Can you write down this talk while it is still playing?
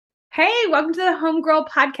Hey, welcome to the Homegirl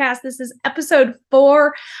podcast. This is episode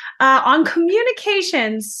 4 on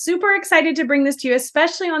communications. Super excited to bring this to you,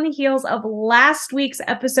 especially on the heels of last week's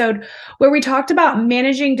episode where we talked about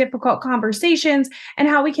managing difficult conversations and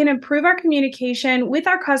how we can improve our communication with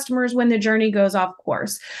our customers when the journey goes off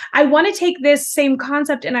course. I want to take this same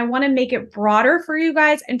concept and I want to make it broader for you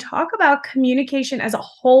guys and talk about communication as a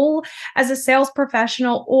whole, as a sales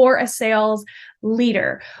professional or a sales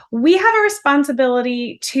leader. We have a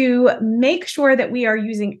responsibility to make sure that we are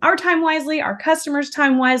using our time wisely, our customers'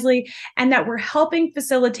 time wisely, and that we're helping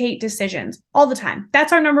facilitate decisions all the time.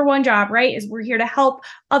 That's our number one job, right? Is we're here to help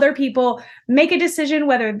other people make a decision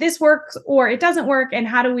whether this works or it doesn't work, and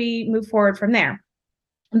how do we move forward from there.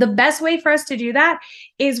 The best way for us to do that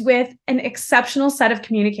is with an exceptional set of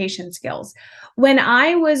communication skills. When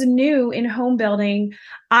I was new in home building,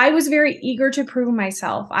 I was very eager to prove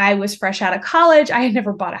myself. I was fresh out of college. I had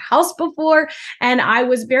never bought a house before. And I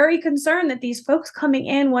was very concerned that these folks coming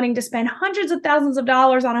in wanting to spend hundreds of thousands of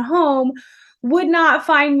dollars on a home would not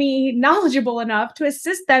find me knowledgeable enough to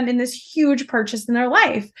assist them in this huge purchase in their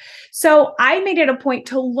life. So I made it a point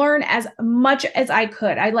to learn as much as I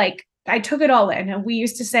could. I took it all in. And we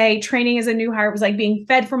used to say training as a new hire was like being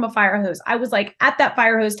fed from a fire hose. I was like at that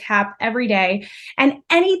fire hose tap every day. And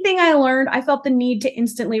anything I learned, I felt the need to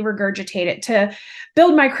instantly regurgitate it to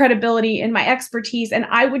build my credibility and my expertise. And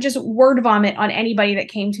I would just word vomit on anybody that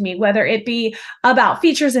came to me, whether it be about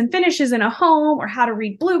features and finishes in a home or how to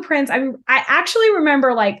read blueprints. I actually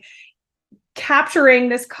remember like capturing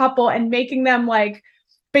this couple and making them like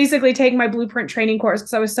basically take my blueprint training course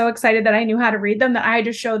because I was so excited that I knew how to read them that I had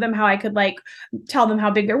to show them how I could like tell them how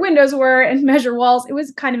big their windows were and measure walls. It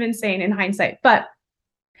was kind of insane in hindsight, but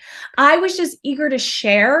I was just eager to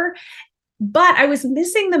share. But I was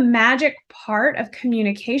missing the magic part of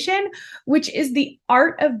communication, which is the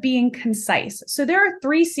art of being concise. So there are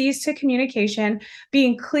 3 C's to communication: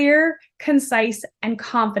 being clear, concise, and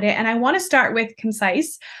confident. And I want to start with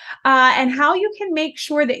concise and how you can make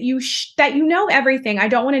sure that you know everything. I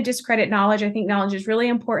don't want to discredit knowledge. I think knowledge is really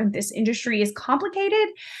important. This industry is complicated,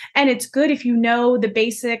 and it's good if you know the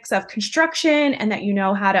basics of construction and that you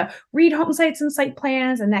know how to read home sites and site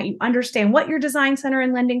plans and that you understand what your design center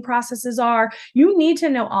and lending processes are. You need to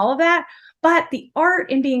know all of that, but the art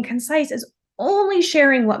in being concise is only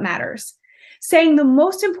sharing what matters, saying the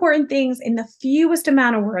most important things in the fewest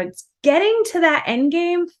amount of words, getting to that end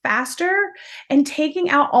game faster and taking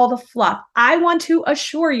out all the fluff. I want to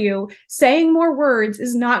assure you, saying more words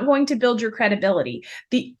is not going to build your credibility.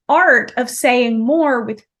 The art of saying more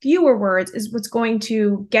with fewer words is what's going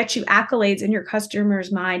to get you accolades in your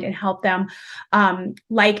customer's mind and help them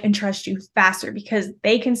like and trust you faster, because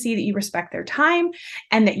they can see that you respect their time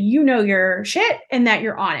and that you know your shit and that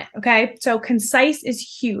you're on it. Okay. So concise is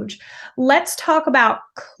huge. Let's talk about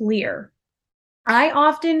clear. I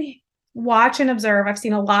often watch and observe. I've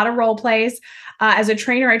seen a lot of role plays. As a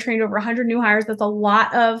trainer, I trained over 100 new hires. That's a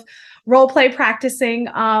lot of role play practicing,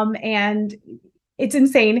 and it's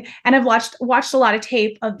insane. And I've watched a lot of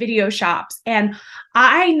tape of video shops, and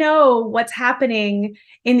I know what's happening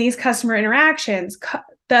in these customer interactions.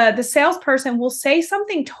 The salesperson will say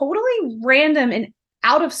something totally random and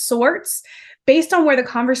out of sorts based on where the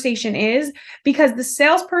conversation is, because the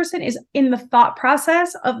salesperson is in the thought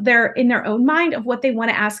process of in their own mind of what they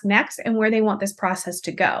want to ask next and where they want this process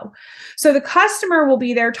to go. So the customer will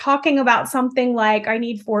be there talking about something like, I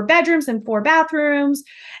need 4 bedrooms and 4 bathrooms.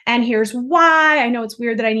 And here's why. I know it's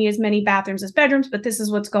weird that I need as many bathrooms as bedrooms, but this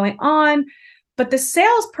is what's going on. But the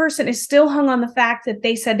salesperson is still hung on the fact that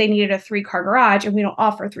they said they needed a 3-car garage and we don't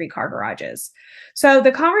offer 3-car garages. So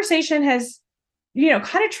the conversation has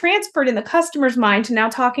kind of transferred in the customer's mind to now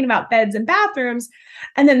talking about beds and bathrooms.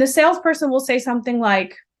 And then the salesperson will say something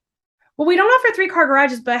like, well, we don't offer 3-car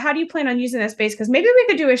garages, but how do you plan on using that space? Because maybe we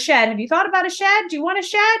could do a shed. Have you thought about a shed? Do you want a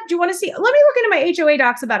shed? Do you want to see? Let me look into my HOA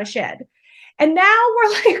docs about a shed. And now we're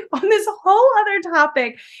like on this whole other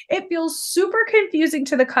topic. It feels super confusing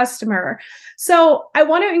to the customer. So I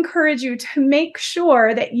want to encourage you to make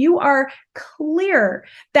sure that you are clear,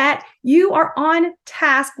 that you are on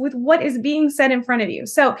task with what is being said in front of you.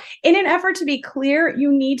 So in an effort to be clear,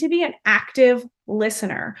 you need to be an active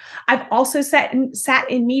listener. I've also sat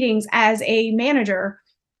in meetings as a manager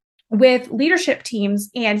with leadership teams,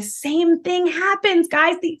 and same thing happens,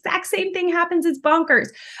 guys. The exact same thing happens. It's bonkers.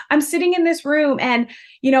 I'm sitting in this room and,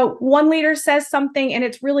 one leader says something and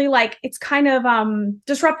it's really like, it's kind of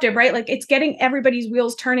disruptive, right? Like it's getting everybody's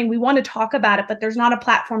wheels turning. We want to talk about it, but there's not a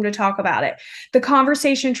platform to talk about it. The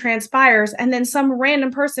conversation transpires, and then some random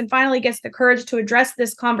person finally gets the courage to address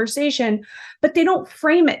this conversation, but they don't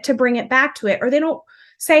frame it to bring it back to it, or they don't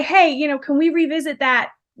say, hey, can we revisit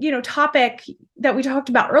that topic that we talked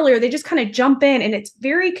about earlier, they just kind of jump in and it's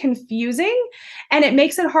very confusing and it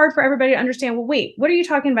makes it hard for everybody to understand, well, wait, what are you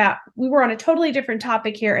talking about? We were on a totally different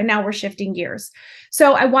topic here and now we're shifting gears.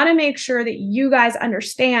 So I want to make sure that you guys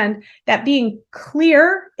understand that being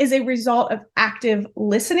clear is a result of active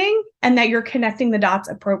listening and that you're connecting the dots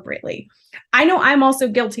appropriately. I know I'm also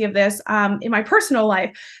guilty of this in my personal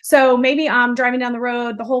life. So maybe I'm driving down the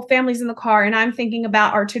road, the whole family's in the car, and I'm thinking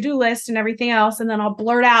about our to-do list and everything else. And then I'll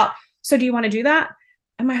blurt out, so do you want to do that?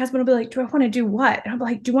 And my husband will be like, do I want to do what? And I'm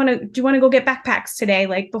like, do you want to go get backpacks today?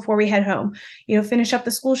 Like before we head home, finish up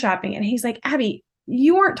the school shopping. And he's like, Abby,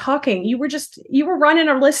 you weren't talking. You were running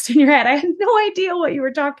a list in your head. I had no idea what you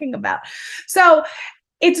were talking about. So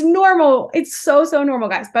it's normal. It's so normal,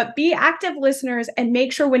 guys, but be active listeners and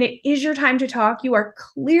make sure when it is your time to talk, you are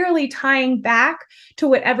clearly tying back to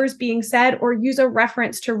whatever's being said or use a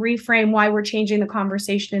reference to reframe why we're changing the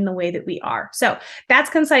conversation in the way that we are. So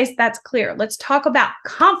that's concise. That's clear. Let's talk about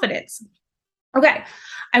confidence. Okay.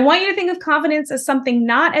 I want you to think of confidence as something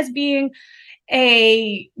not as being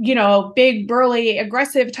a, big, burly,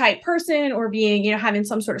 aggressive type person or being, having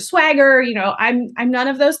some sort of swagger, I'm none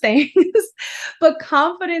of those things, but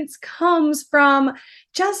confidence comes from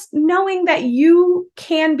just knowing that you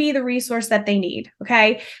can be the resource that they need.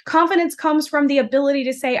 Okay. Confidence comes from the ability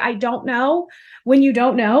to say, I don't know when you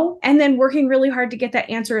don't know, and then working really hard to get that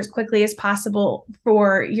answer as quickly as possible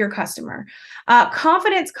for your customer.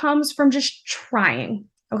 Confidence comes from just trying.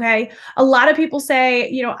 Okay. A lot of people say,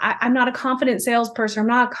 I'm not a confident salesperson. I'm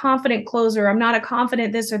not a confident closer. I'm not a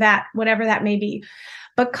confident this or that, whatever that may be.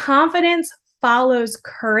 But confidence follows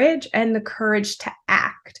courage and the courage to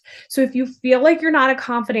act. So if you feel like you're not a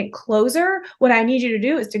confident closer, what I need you to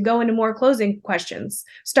do is to go into more closing questions.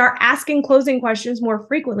 Start asking closing questions more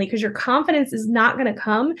frequently because your confidence is not going to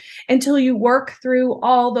come until you work through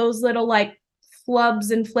all those little flubs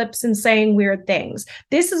and flips and saying weird things.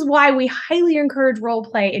 This is why we highly encourage role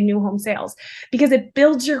play in new home sales, because it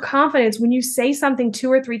builds your confidence when you say something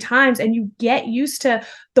 2 or 3 times and you get used to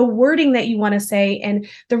the wording that you want to say and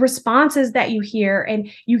the responses that you hear. And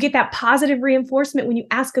you get that positive reinforcement when you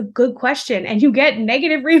ask a good question and you get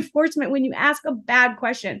negative reinforcement when you ask a bad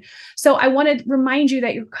question. So I want to remind you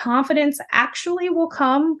that your confidence actually will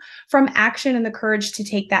come from action and the courage to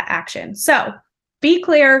take that action. So be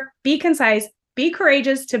clear, be concise, be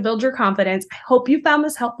courageous to build your confidence. I hope you found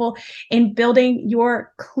this helpful in building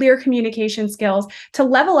your clear communication skills to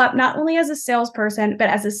level up not only as a salesperson, but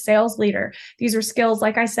as a sales leader. These are skills,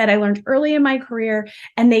 like I said, I learned early in my career,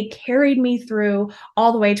 and they carried me through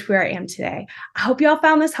all the way to where I am today. I hope you all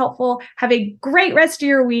found this helpful. Have a great rest of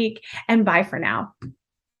your week, and bye for now.